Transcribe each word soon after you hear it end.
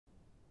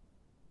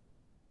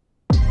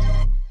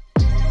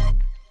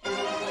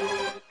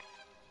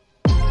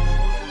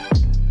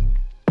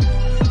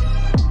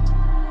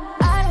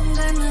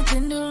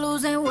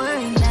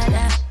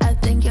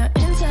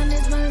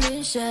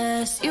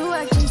malicious. You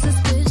acting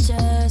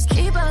suspicious.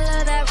 Keep all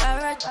of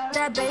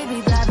that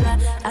baby blah blah.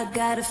 I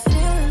got a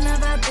feeling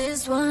about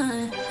this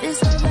one.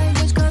 This love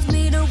language caused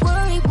me to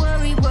worry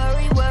about it.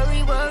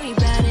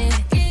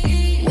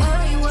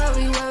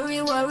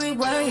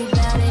 Worry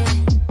about it.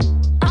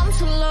 I'm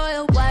too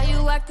loyal, why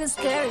you acting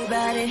scary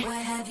about it?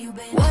 Where have you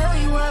been?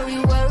 Worry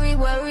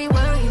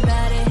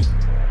about it.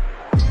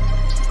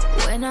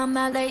 When I'm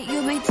out late,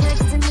 you be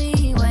texting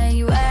me, where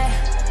you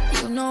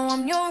at? You know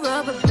I'm your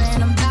rubber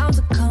band, I'm bound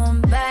to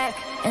come back.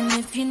 And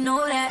if you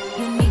know that,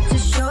 you need to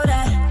show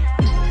that.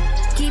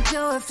 Keep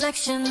your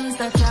reflections,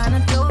 start trying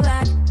to throw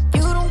back.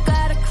 You don't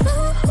got a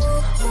clue.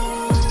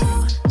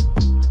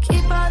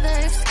 Keep all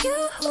the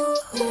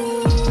excuses.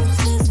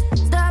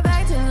 Stop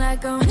acting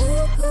like I'm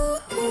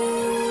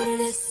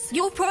this.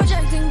 You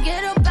project and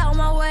get up out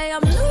my way,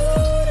 I'm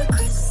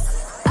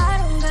ludicrous. I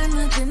don't got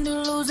nothing to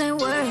lose,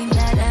 ain't worrying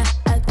that.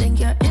 I think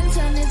your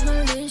intent is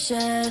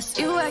malicious.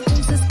 You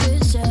acting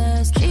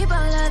suspicious. Keep all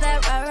of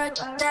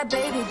that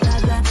baby blah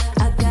blah.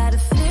 I got a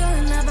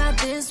feeling about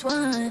this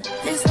one.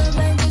 This love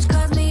language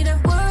caused me to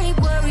worry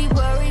about it.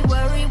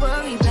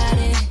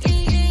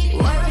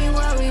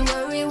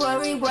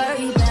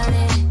 Worry about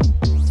it.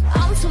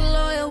 I'm too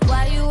loyal,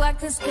 why you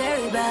acting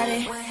scary about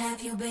it? Where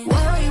have you been?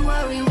 Worry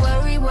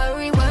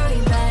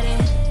about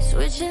it.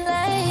 Switching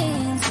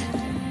lanes,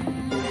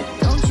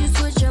 don't you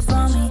switch up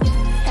on me.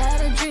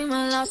 Had a dream,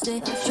 I lost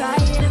it. Try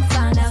it and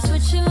find out.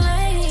 Switching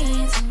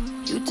lanes,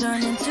 you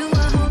turn into a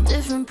whole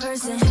different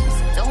person.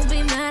 Don't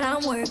be mad,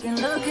 I'm working.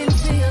 Look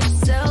into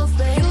yourself,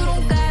 babe. You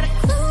don't got a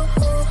clue.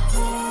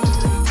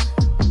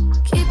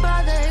 Keep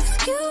all the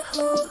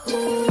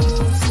excuses.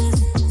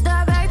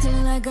 Stop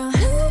acting like I'm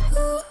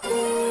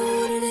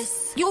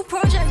this. You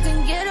project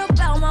and get up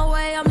out my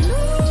way, I'm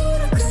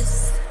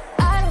ludicrous.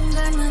 I don't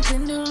got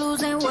nothing to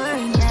lose, ain't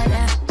worrying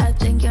that. I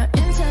think your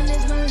intent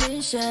is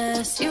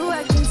malicious. You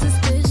acting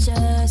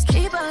suspicious.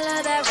 Keep all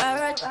of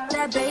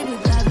that baby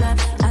blah blah.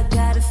 I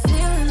got a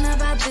feeling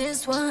about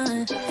this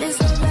one. This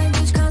love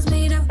language caused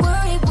me to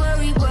worry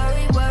about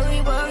it. Worry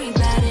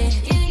about it.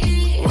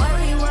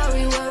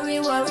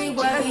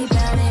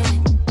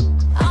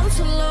 I'm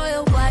too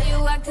loyal, why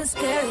you acting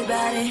scary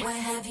about it?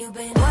 Where have you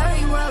been?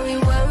 Worry about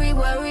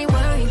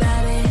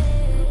it.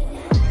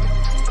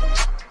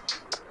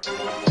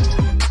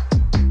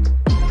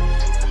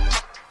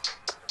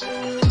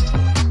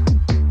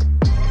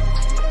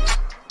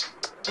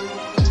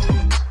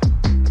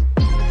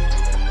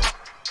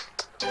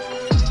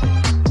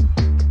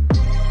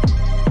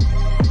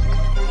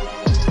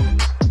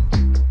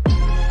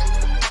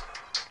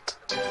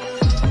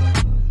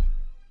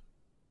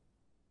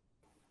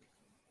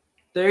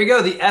 There you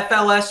go, the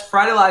FLS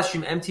Friday live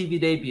stream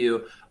MTV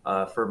debut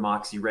for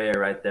Moxie Raia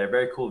right there.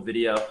 Very cool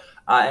video.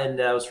 And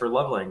that was for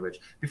Love Language.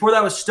 Before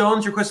that was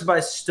Stones, requested by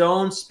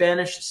Stone,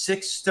 Spanish,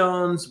 Six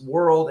Stones,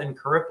 World, and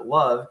Carip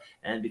Love.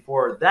 And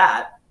before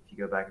that, if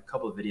you go back a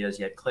couple of videos,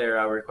 you had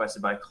Clara,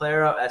 requested by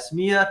Clara,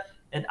 Esmia,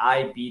 and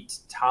I Beat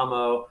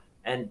Tomo,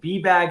 and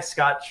B-Bag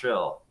Scott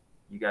Trill.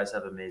 You guys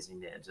have amazing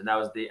names. And that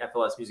was the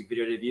FLS music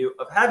video debut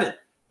of Heaven.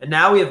 And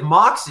now we have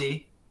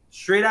Moxie,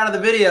 straight out of the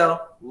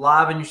video,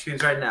 live on your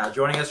screens right now,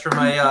 joining us from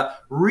a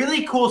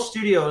really cool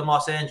studio in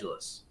Los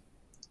Angeles.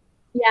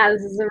 Yeah,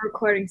 this is a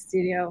recording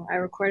studio. I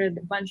recorded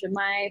a bunch of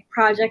my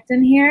project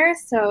in here,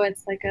 so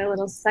it's like a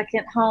little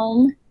second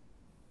home.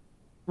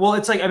 Well,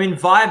 it's like, I mean,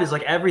 vibe is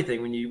like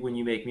everything when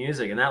you make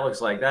music, and that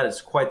looks like that is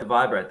quite the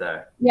vibe right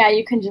there. Yeah,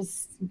 you can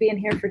just be in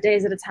here for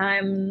days at a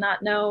time,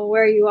 not know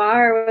where you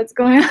are or what's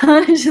going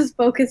on, and just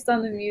focused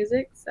on the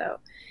music. So,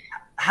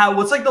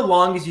 what's like the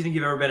longest you think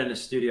you've ever been in a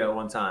studio at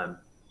one time?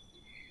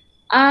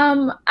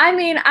 I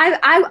mean,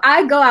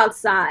 I go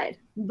outside,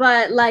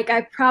 but like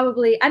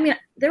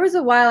there was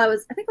a while I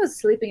think I was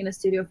sleeping in a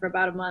studio for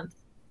about a month.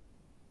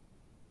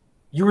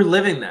 You were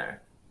living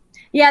there?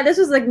 Yeah, this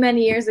was like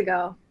many years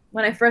ago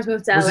when I first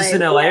moved to LA. Was this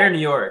in LA or New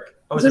York?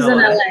 Oh, this was in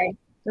LA.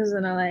 This was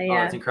in LA, yeah. Oh,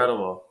 that's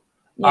incredible.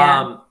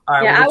 Yeah, all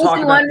right, yeah, I was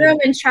in one room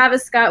and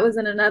Travis Scott was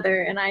in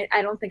another, and I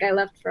don't think I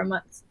left for a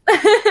month.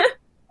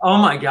 Oh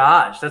my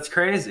gosh, that's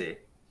crazy.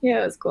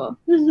 Yeah, it was cool.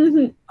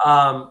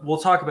 We'll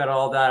talk about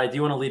all that. I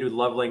do want to lead with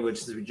Love Language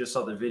since we just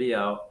saw the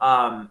video.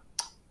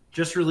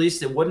 Just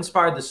released it. What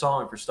inspired the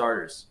song, for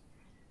starters?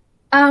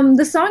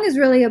 The song is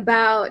really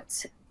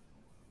about,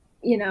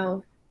 you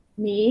know,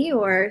 me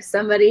or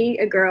somebody,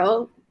 a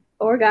girl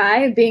or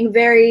guy, being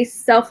very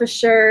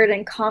self-assured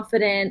and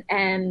confident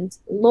and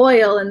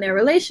loyal in their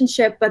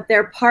relationship, but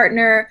their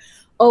partner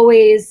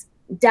always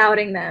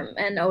doubting them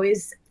and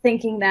always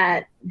thinking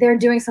that they're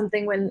doing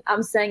something, when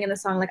I'm saying in the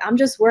song, like, I'm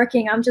just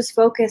working, I'm just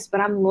focused,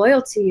 but I'm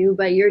loyal to you,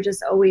 but you're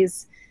just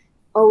always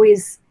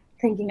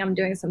thinking I'm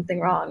doing something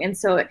wrong. And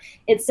so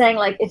it's saying,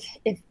 like,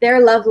 if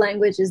their love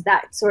language is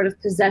that sort of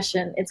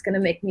possession, it's going to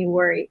make me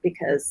worry,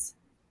 because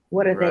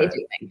what are they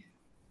doing?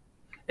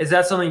 Is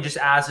that something just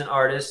as an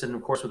artist and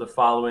of course with a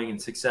following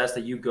and success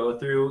that you go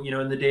through, you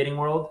know, in the dating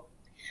world?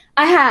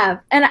 I have.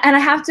 And I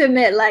have to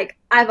admit, like,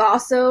 I've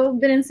also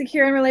been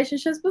insecure in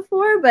relationships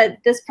before, but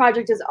this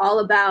project is all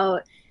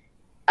about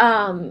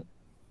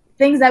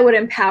things that would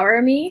empower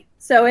me.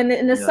 So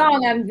in the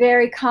song, I'm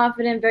very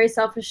confident, very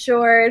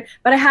self-assured,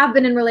 but I have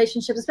been in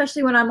relationships,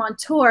 especially when I'm on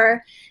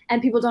tour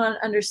and people don't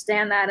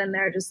understand that. And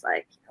they're just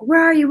like, where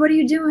are you? What are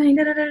you doing?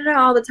 Da, da, da, da,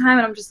 all the time.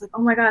 And I'm just like,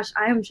 oh my gosh,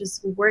 I am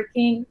just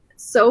working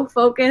so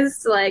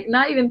focused, like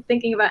not even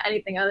thinking about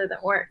anything other than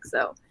work.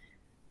 So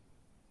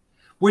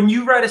when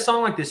you write a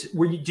song like this,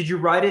 did you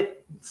write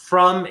it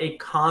from a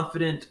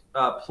confident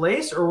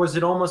place, or was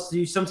it almost,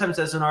 you sometimes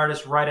as an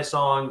artist write a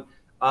song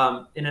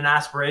in an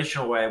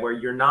aspirational way where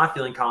you're not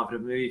feeling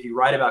confident? Maybe if you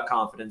write about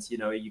confidence, you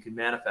know, you can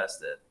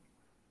manifest it.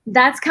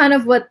 That's kind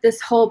of what this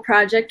whole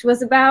project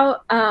was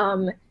about.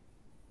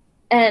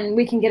 And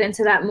we can get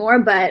into that more,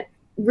 but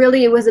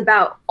really it was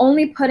about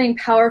only putting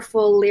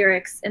powerful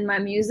lyrics in my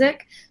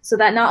music so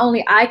that not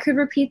only I could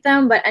repeat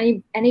them, but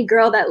any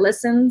girl that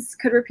listens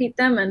could repeat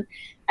them. And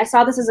I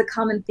saw this as a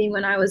common theme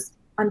when I was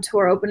on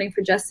tour opening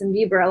for Justin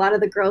Bieber. A lot of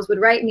the girls would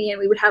write me and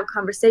we would have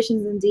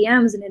conversations in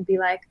DMs, and it'd be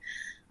like,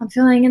 I'm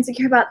feeling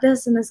insecure about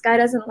this, and this guy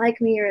doesn't like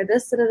me, or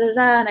this, da, da, da,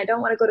 da, and I don't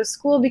want to go to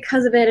school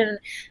because of it. And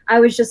I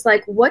was just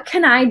like, what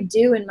can I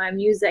do in my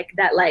music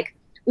that, like,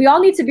 we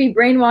all need to be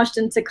brainwashed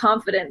into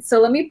confidence.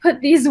 So let me put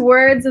these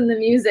words in the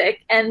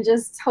music, and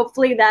just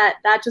hopefully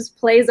that just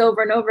plays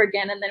over and over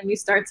again, and then we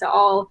start to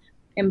all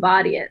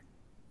embody it.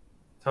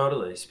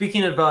 Totally.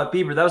 Speaking of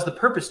Bieber, that was the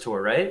Purpose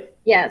tour, right?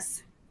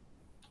 Yes.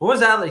 What was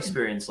that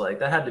experience like?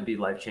 That had to be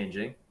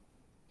life-changing.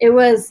 It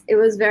was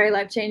very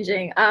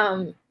life-changing.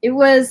 It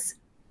was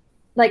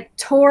like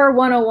tour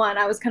 101.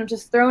 I was kind of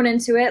just thrown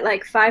into it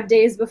like 5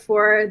 days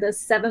before the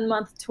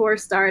 7-month tour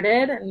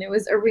started, and it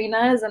was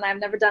arenas, and I've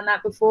never done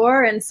that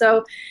before. And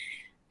so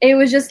it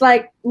was just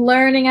like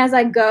learning as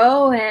I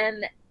go.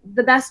 And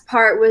the best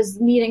part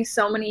was meeting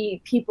so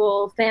many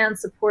people,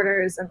 fans,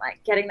 supporters, and like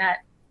getting that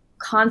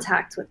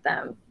contact with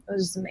them. It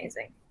was just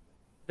amazing.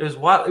 It was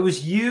wild. It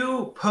was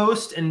you,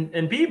 Post, and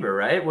Bieber,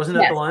 right? Wasn't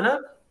that the lineup?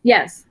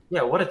 Yes.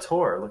 Yeah, what a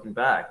tour, looking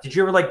back. Did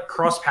you ever like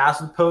cross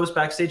paths with Post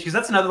backstage? Because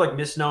that's another like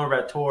misnomer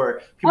about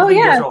tour. People think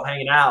you guys are all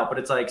hanging out, but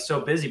it's like so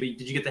busy. But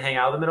did you get to hang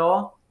out with them at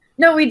all?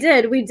 No, we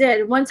did. We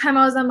did. One time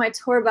I was on my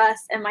tour bus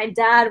and my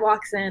dad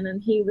walks in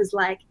and he was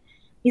like,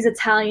 he's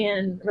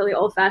Italian, really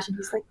old fashioned.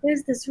 He's like,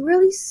 there's this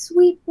really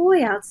sweet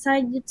boy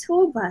outside your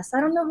tour bus.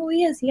 I don't know who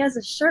he is. He has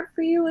a shirt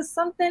for you or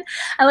something.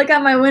 I look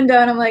out my window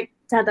and I'm like,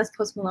 Dad, that's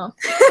Post Malone.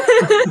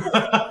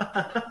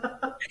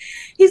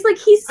 He's like,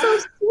 he's so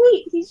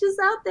sweet. He's just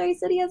out there. He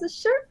said he has a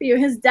shirt for you.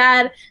 His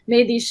dad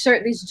made these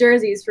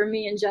jerseys for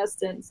me and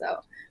Justin. So.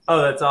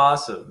 Oh, that's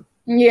awesome.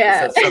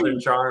 Yeah. It's that Southern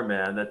charm,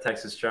 man. That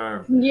Texas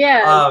charm.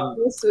 Yeah.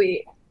 So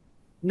sweet.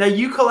 Now,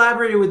 you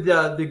collaborated with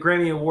the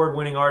Grammy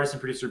Award-winning artist and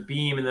producer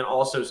Beam, and then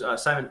also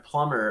Simon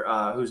Plummer,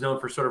 who's known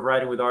for sort of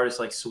writing with artists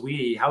like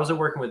Saweetie. How was it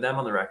working with them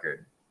on the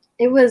record?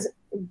 It was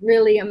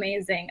really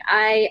amazing.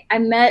 I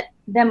met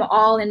them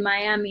all in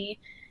Miami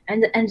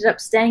and ended up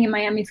staying in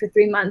Miami for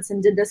 3 months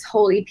and did this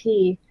whole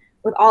EP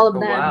with all of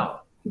them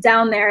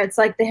down there. It's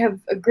like they have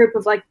a group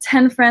of like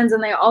 10 friends,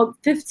 and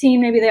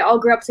 15 maybe, they all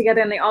grew up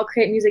together and they all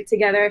create music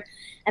together,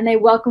 and they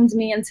welcomed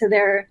me into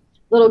their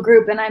little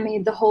group, and I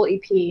made the whole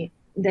EP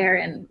there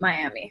in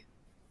Miami.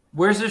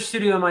 Where's their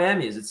studio in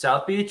Miami? Is it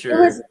South Beach or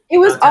it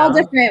was all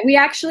different. We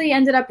actually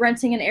ended up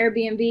renting an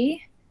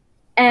Airbnb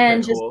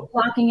and just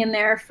walking in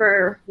there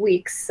for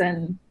weeks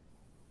and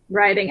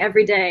writing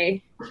every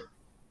day.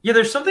 Yeah,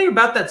 there's something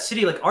about that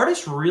city. Like,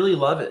 artists really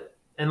love it,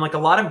 and like a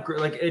lot of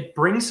like it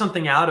brings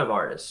something out of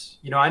artists.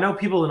 You know, I know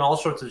people in all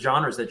sorts of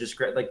genres that just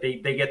like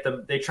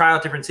they try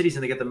out different cities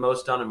and they get the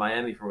most done in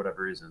Miami for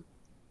whatever reason.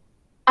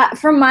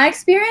 From my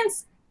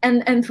experience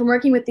and from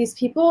working with these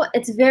people,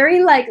 it's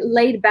very like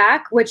laid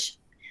back, which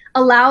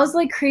allows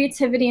like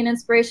creativity and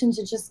inspiration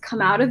to just come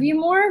out of you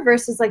more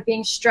versus like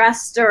being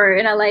stressed, or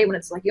in LA when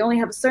it's like you only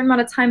have a certain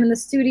amount of time in the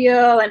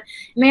studio, and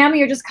in Miami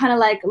you're just kind of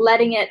like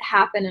letting it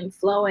happen and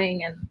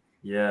flowing. And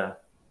yeah,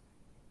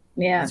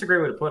 that's a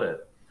great way to put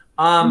it.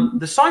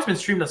 The song's been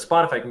streamed on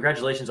Spotify.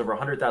 Congratulations, over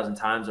 100,000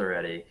 times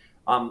already.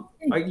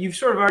 You've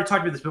sort of already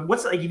talked about this, but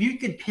what's like, if you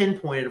could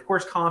pinpoint it, of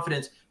course,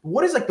 confidence, but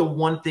what is like the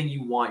one thing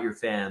you want your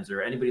fans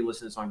or anybody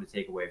listening to the song to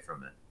take away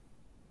from it?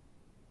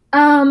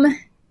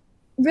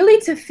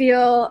 Really to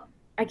feel,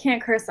 I can't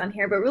curse on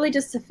here, but really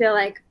just to feel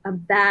like a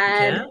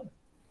bad.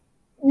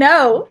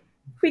 No,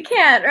 we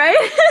can't, right?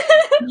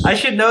 I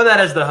should know that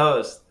as the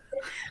host.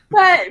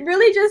 But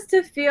really just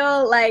to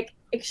feel like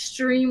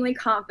extremely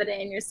confident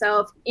in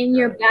yourself, in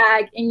your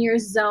bag, in your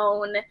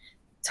zone,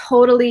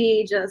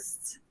 totally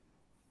just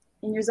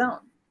in your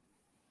zone.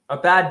 A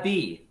bad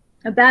bee.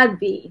 A bad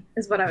bee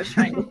is what I was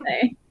trying to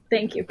say.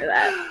 Thank you for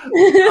that.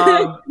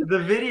 The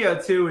video,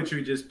 too, which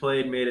we just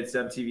played, made its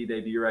MTV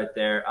debut right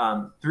there.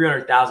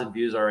 300,000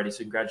 views already, so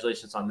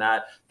congratulations on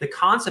that. The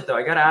concept, though,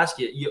 I got to ask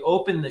you, you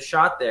opened the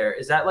shot there.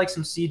 Is that like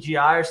some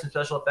CGI or some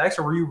special effects,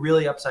 or were you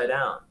really upside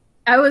down?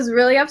 I was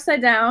really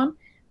upside down.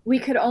 We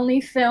could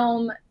only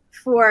film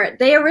for,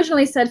 they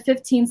originally said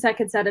 15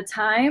 seconds at a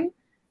time,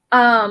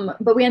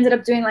 but we ended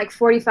up doing like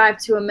 45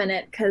 to a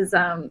minute because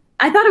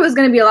I thought it was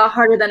going to be a lot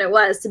harder than it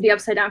was to be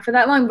upside down for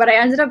that long, but I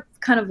ended up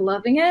kind of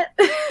loving it.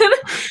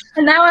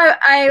 And now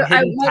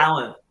I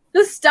talent.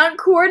 The stunt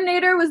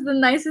coordinator was the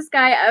nicest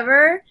guy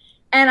ever.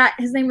 And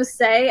his name was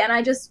Say. And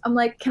I'm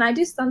like, can I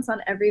do stunts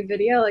on every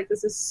video? Like,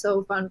 this is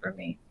so fun for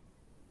me.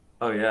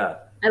 Oh, yeah.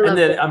 And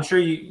then I'm sure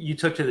you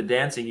took to the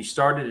dancing. You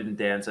started in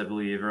dance, I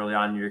believe, early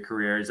on in your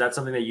career. Is that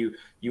something that you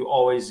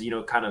always,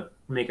 kind of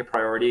make a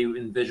priority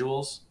in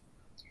visuals?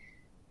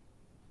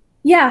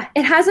 Yeah,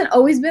 it hasn't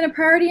always been a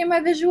priority in my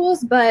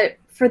visuals, but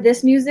for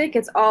this music,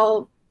 it's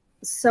all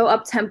so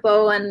up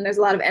tempo and there's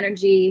a lot of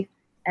energy.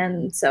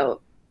 And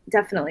so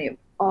definitely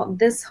all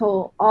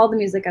the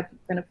music I'm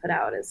going to put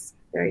out is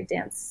very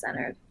dance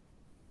centered.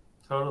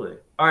 Totally.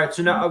 All right.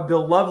 So now the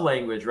love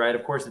language, right?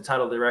 Of course, the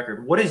title of the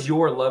record. What is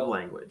your love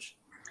language?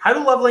 How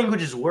do love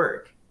languages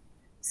work?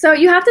 So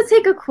you have to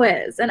take a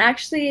quiz, and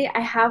actually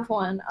I have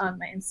one on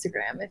my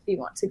Instagram if you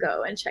want to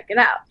go and check it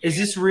out. Is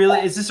this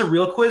a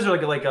real quiz or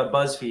like a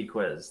BuzzFeed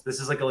quiz?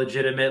 This is like a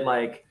legitimate,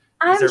 like,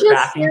 I'm just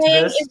saying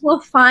it will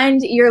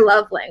find your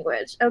love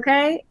language,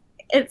 okay?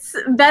 It's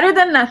better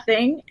than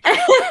nothing.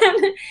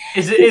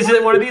 Is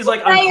it one of these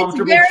like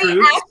uncomfortable truths? It's very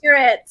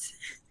accurate.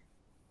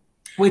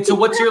 Wait, so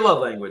what's your love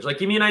language? Like,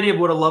 give me an idea of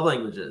what a love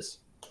language is.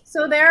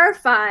 So there are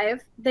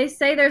 5. They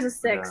say there's a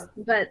 6th,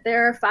 but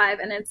there are 5,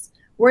 and it's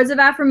words of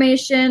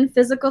affirmation,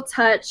 physical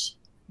touch,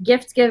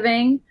 gift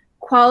giving,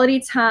 quality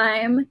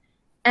time,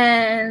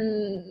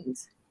 and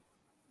what's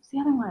the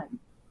other one?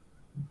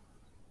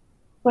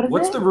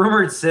 What's the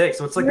rumored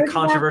 6th? What's like the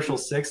controversial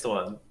 6th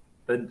one?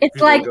 It's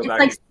like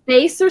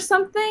space or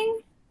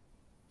something.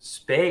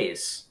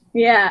 Space.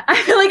 Yeah, I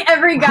feel like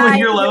every guy.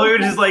 Your love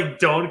language is like,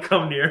 don't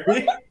come near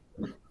me.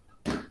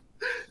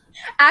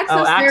 Acts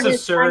of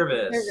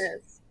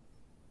service.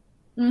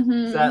 Mm-hmm.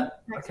 Is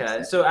that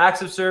okay? So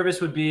acts of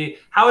service would be,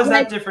 how is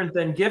that different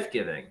than gift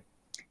giving?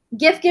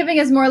 Gift giving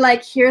is more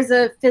like, here's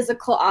a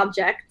physical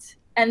object,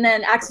 and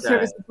then acts of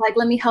service is like,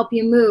 let me help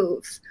you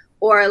move,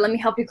 or let me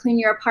help you clean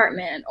your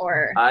apartment,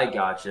 or. I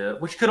gotcha.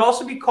 Which could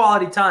also be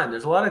quality time.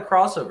 There's a lot of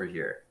crossover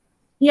here.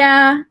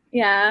 Yeah,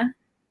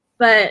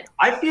 but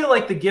I feel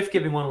like the gift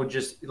giving one would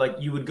just like,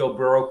 you would go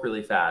broke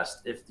really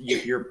fast if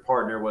your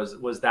partner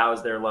was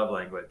their love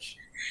language.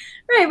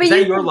 Right, but is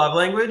that your love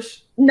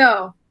language?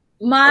 No,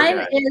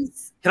 mine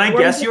is. Can I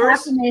guess yours?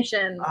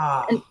 Affirmation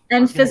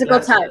and physical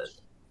touch.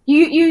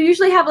 You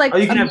usually have like. Oh,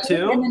 you can have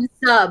 2. And then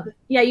a sub.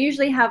 Yeah, you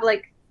usually have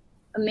like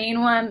a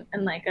main one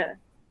and like a.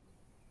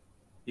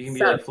 You can be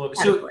like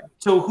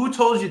so who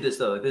told you this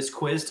though? This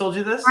quiz told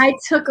you this? I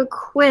took a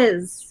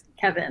quiz,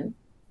 Kevin.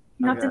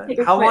 You have to take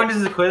a How quiz. long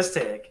does the quiz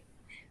take?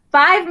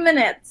 5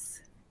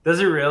 minutes. Does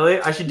it really?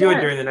 I should do it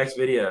during the next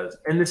videos.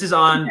 And this is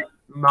on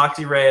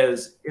Moxie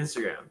Raia's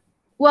Instagram.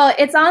 Well,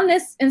 it's on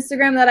this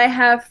Instagram that I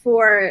have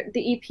for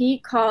the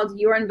EP called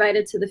You're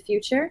Invited to the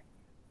Future.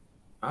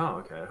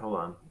 Oh, okay. Hold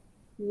on.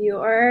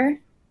 You're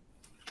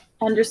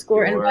 _invited _to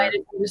 _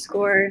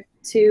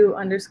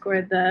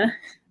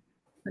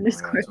 the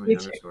 _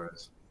 future.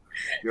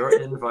 You're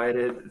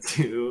invited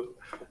to.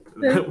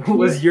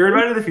 Was You're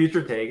Invited to the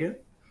Future taken?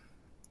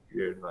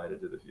 You're invited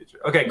to the future.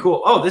 Okay,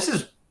 cool. Oh, this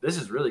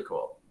is really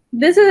cool.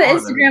 This is an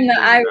Instagram that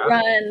I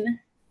run,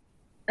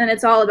 and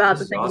it's all about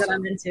the things that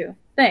I'm into.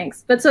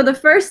 Thanks. But so the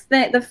first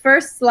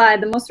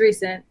slide, the most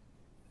recent,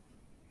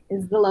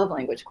 is the love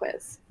language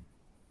quiz.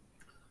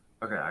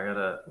 Okay, I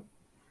gotta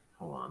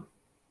hold on.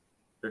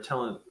 They're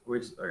telling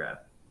we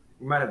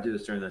might have to do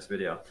this during this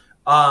video.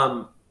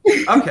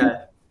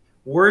 Okay.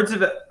 Words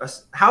of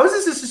how is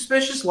this a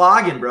suspicious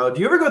login, bro? Do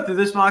you ever go through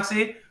this,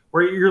 Moxie?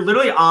 Where you're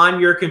literally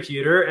on your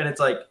computer and it's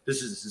like,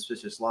 this is a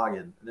suspicious login,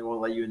 and they won't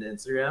let you into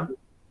Instagram?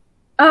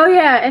 Oh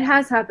yeah, it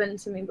has happened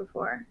to me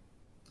before.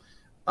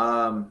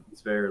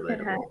 It's very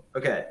relatable.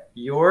 Okay,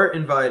 you're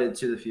invited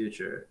to the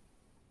future.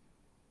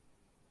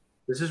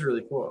 This is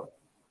really cool.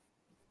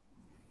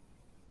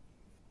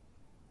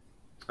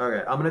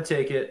 Okay, I'm gonna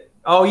take it.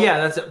 Oh yeah,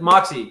 that's it.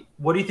 Moxie,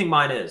 what do you think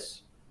mine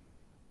is?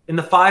 In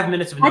the 5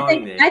 minutes of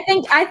knowing me.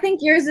 I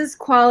think yours is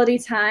quality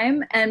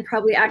time and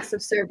probably acts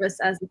of service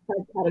as the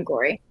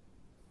subcategory.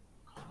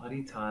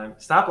 Quality time.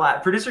 Stop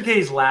laughing. Producer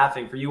Katie's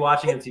laughing for you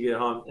watching MTV at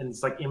home, and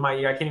it's like in my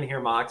ear. I can't even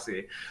hear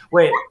Moxie.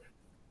 Wait.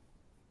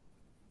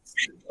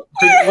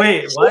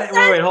 Wait, what?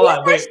 Wait, hold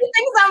on. Wait. She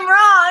thinks I'm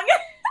wrong.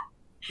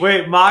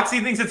 Wait, Moxie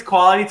thinks it's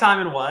quality time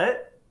and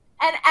what?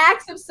 And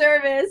acts of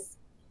service.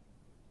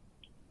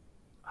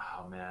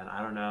 Oh man,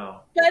 I don't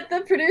know. But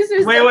the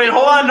producers. Wait,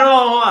 hold on. No,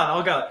 hold on.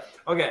 Oh god.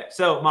 Okay,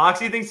 so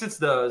Moxie thinks it's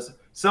those.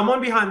 Someone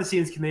behind the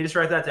scenes, can they just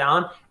write that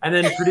down? And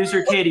then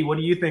producer Katie, what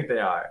do you think they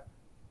are?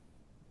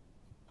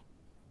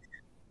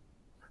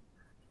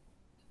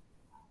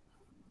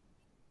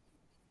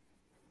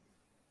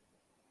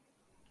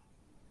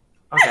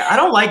 Okay, I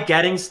don't like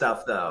getting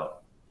stuff though.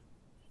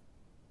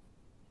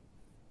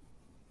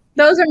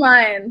 Those are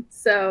mine,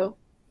 so.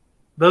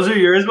 Those are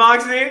yours,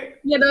 Moxie?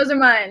 Yeah, those are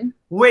mine.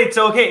 Wait,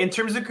 so okay, in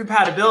terms of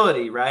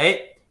compatibility,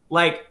 right?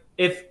 Like,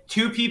 if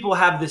 2 people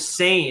have the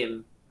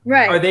same,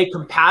 are they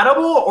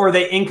compatible or are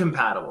they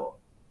incompatible?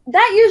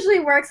 That usually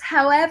works.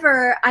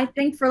 However, I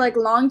think for like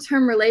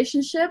long-term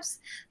relationships,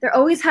 there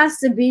always has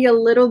to be a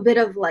little bit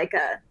of like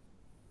a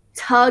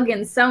tug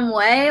in some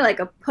way, like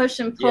a push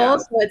and pull. Yeah.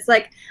 So it's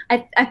like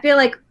I feel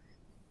like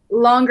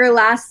longer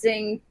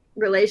lasting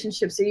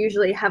relationships are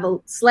usually have a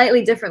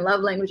slightly different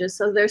love languages.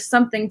 So there's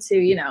something to,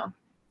 you know,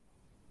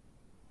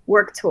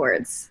 work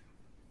towards.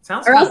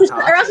 Sounds Or else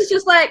toxic. it's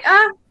just like,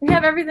 we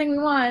have everything we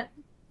want.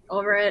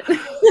 Over it.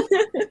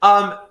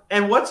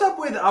 And what's up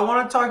with? I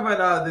want to talk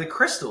about the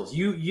crystals.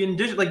 You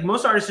like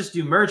most artists just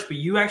do merch, but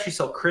you actually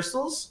sell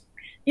crystals.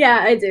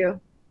 Yeah, I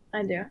do.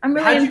 I'm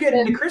really. How'd you get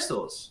into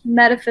crystals?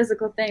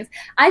 Metaphysical things.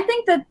 I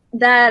think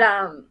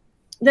that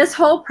this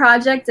whole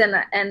project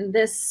and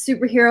this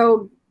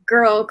superhero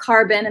girl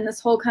Carbon and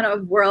this whole kind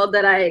of world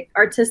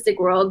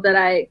artistic world that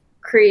I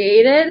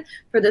created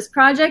for this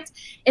project,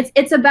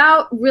 it's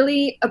about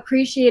really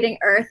appreciating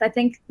Earth. I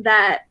think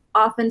that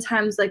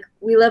oftentimes, like,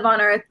 we live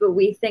on Earth, but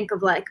we think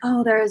of like,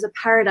 oh, there is a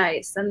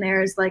paradise and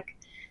there's like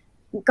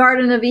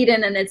Garden of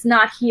Eden and it's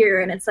not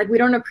here. And it's like, we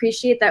don't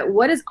appreciate that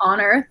what is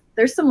on Earth.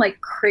 There's some like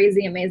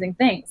crazy, amazing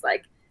things,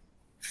 like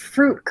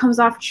fruit comes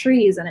off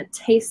trees and it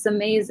tastes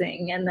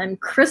amazing. And then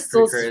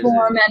crystals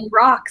form and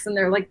rocks and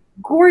they're like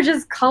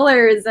gorgeous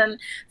colors, and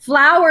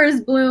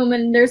flowers bloom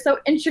and they're so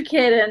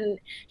intricate and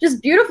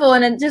just beautiful.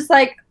 And it just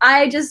like,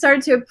 I just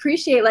started to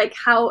appreciate like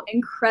how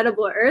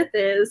incredible Earth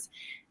is.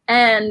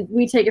 And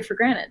we take it for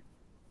granted.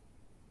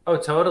 Oh,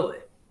 totally.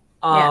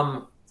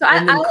 Yeah. So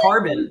and then I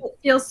Carbon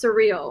feels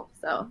surreal.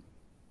 So,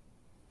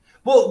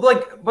 well,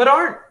 like, but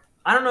I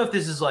don't know if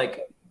this is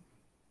like,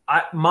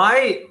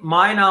 my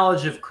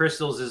knowledge of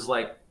crystals is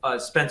like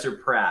Spencer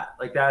Pratt.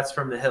 Like, that's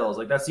from the Hills.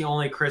 Like, that's the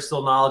only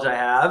crystal knowledge I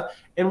have.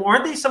 And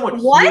aren't they somewhat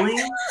healing?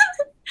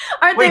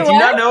 Aren't Wait, they? Do you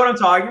not know what I'm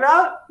talking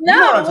about? No, you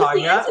know what I'm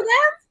talking about.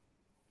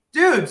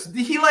 Dude,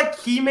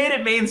 he made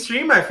it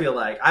mainstream, I feel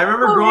like. I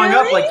remember growing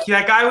up, like,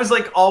 that guy was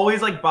like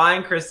always like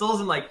buying crystals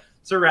and like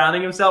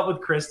surrounding himself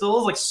with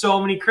crystals, like so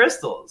many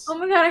crystals. Oh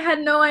my God, I had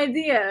no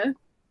idea.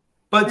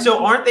 But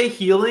so aren't they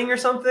healing or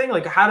something?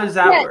 Like, how does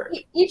that work?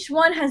 Each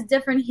one has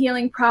different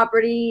healing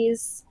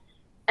properties.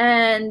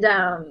 And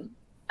I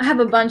have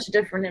a bunch of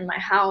different in my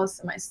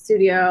house, in my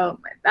studio,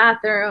 my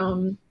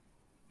bathroom.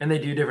 And they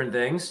do different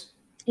things?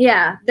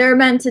 Yeah, they're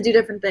meant to do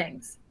different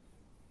things.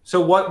 So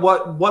what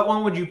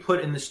one would you put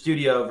in the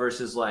studio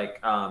versus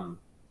like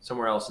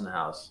somewhere else in the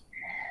house?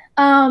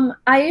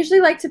 I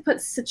usually like to put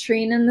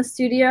citrine in the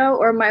studio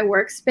or my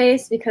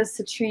workspace because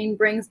citrine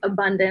brings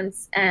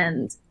abundance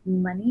and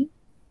money.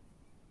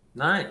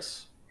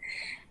 Nice.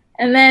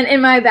 And then in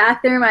my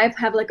bathroom, I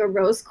have like a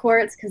rose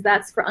quartz because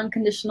that's for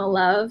unconditional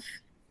love.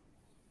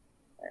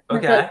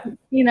 Okay. Like,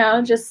 you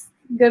know, just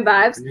good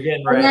vibes. You're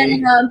getting ready.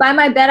 And then by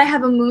my bed, I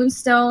have a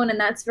moonstone, and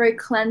that's very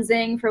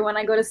cleansing for when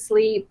I go to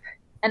sleep.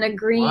 And a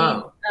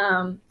green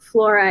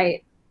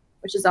fluorite,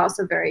 which is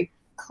also very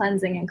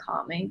cleansing and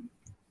calming.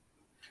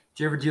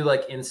 Do you ever do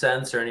like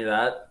incense or any of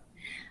that?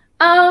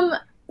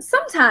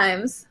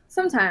 Sometimes.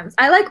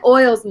 I like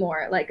oils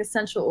more, like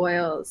essential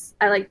oils.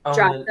 I like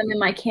drop them in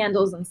my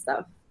candles and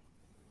stuff.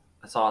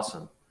 That's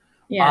awesome.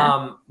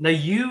 Yeah. Now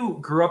you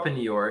grew up in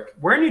New York.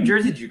 Where in New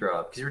Jersey did you grow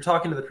up? Because you were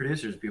talking to the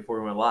producers before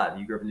we went live.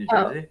 You grew up in New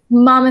Jersey?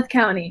 Monmouth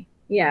County.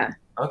 Yeah.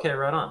 Okay,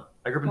 right on.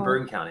 I grew up in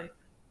Bergen County.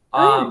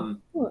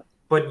 Cool.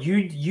 But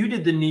you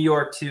did the New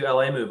York to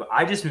LA move.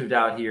 I just moved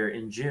out here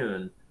in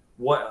June.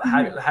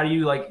 How do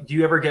you like? Do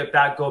you ever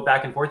go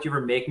back and forth? Do you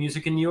ever make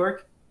music in New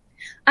York?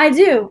 I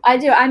do.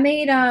 I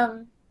made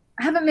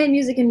I haven't made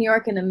music in New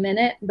York in a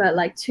minute, but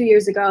like 2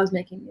 years ago I was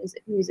making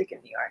music in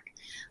New York.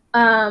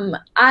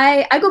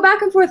 I go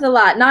back and forth a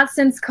lot, not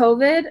since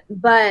COVID,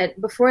 but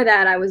before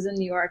that I was in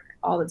New York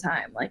all the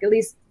time, like at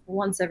least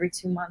once every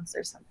 2 months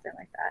or something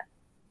like that.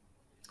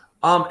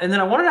 And then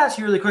I wanted to ask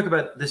you really quick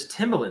about this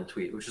Timbaland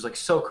tweet, which is like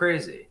so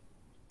crazy.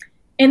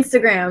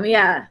 Instagram,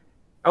 yeah.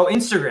 Oh,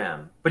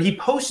 Instagram. But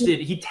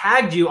he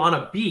tagged you on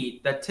a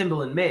beat that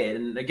Timbaland made.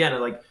 And again,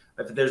 like,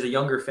 if there's a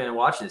younger fan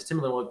watching this,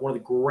 Timbaland was one of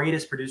the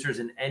greatest producers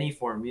in any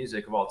form of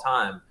music of all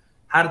time.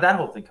 How did that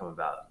whole thing come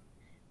about?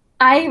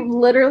 I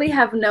literally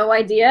have no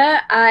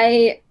idea.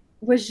 I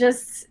was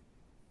just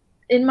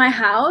in my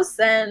house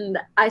and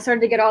I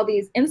started to get all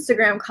these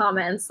Instagram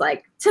comments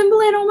like,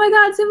 Timbaland, oh my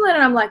God, Timbaland.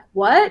 And I'm like,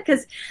 what?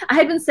 Because I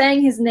had been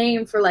saying his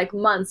name for like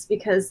months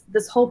because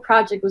this whole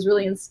project was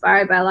really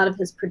inspired by a lot of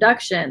his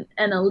production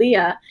and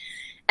Aaliyah.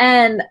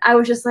 And I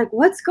was just like,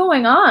 what's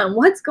going on?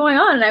 What's going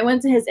on? And I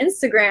went to his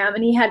Instagram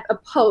and he had a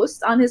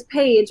post on his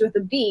page with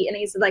a beat. And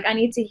he said, like, I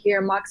need to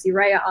hear Moxie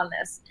Raia on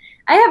this.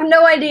 I have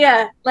no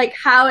idea like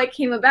how it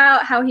came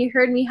about, how he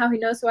heard me, how he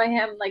knows who I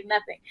am, like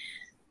nothing.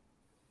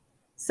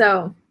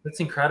 So that's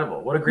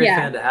incredible. What a great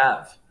fan to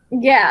have.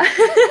 Yeah.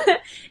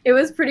 It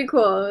was pretty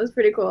cool. It was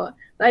pretty cool.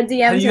 I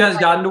DM'd Have you guys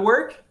gotten to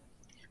work?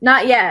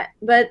 Not yet,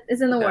 but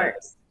it's in the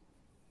works.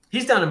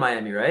 He's down in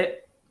Miami, right?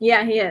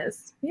 Yeah, he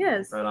is. He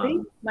is. Right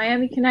on.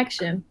 Miami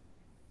connection.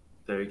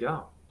 There you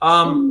go.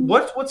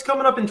 What's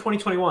coming up in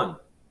 2021?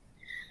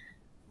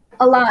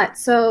 A lot.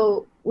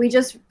 So we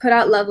just put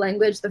out Love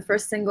Language, the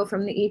first single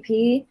from the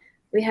EP.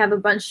 We have a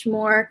bunch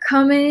more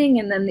coming,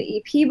 and then the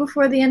EP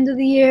before the end of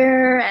the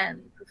year,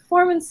 and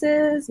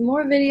performances,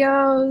 more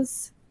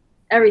videos,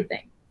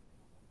 everything.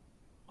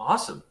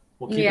 Awesome.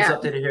 Well, keep us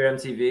updated here at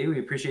MTV. We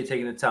appreciate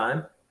taking the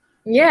time.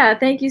 Yeah,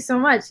 thank you so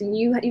much. And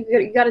you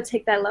got to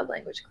take that love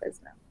language quiz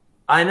now.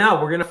 I know.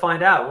 We're going to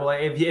find out. Well,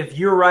 if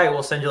you're right,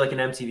 we'll send you like an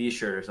MTV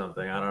shirt or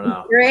something. I don't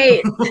know.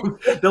 Great.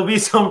 There'll be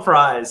some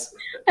prize.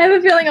 I have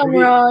a feeling I'm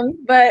wrong,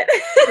 but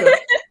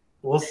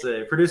we'll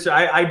see. Producer,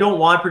 I don't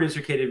want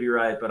Producer K to be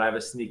right, but I have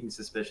a sneaking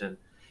suspicion.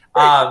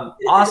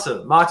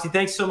 Awesome. Moxie,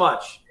 thanks so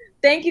much.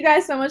 Thank you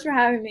guys so much for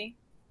having me.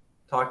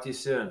 Talk to you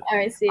soon. All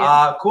right, see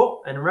you.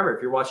 Cool. And remember,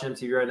 if you're watching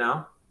MTV right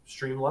now,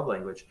 stream Love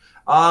Language.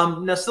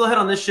 Now, still ahead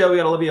on this show, we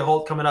got Olivia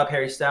Holt coming up,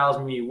 Harry Styles,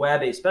 Mimi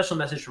Webb, a special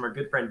message from our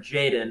good friend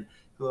Jaden,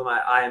 who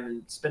I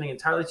am spending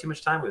entirely too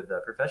much time with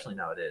professionally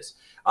nowadays.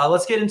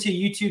 Let's get into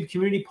YouTube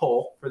community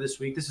poll for this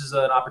week. This is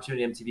an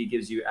opportunity MTV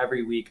gives you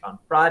every week on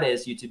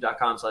Fridays,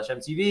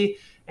 youtube.com/MTV.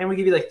 And we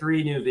give you like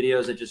 3 new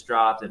videos that just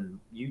dropped, and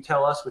you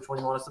tell us which one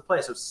you want us to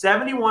play. So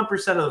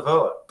 71% of the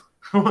vote.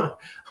 I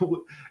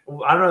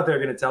don't know if they're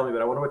going to tell me,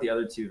 but I wonder what the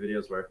other 2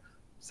 videos were.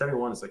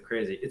 71 is like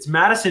crazy. It's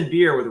Madison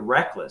Beer with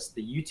Reckless,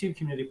 the YouTube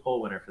community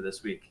poll winner for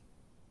this week.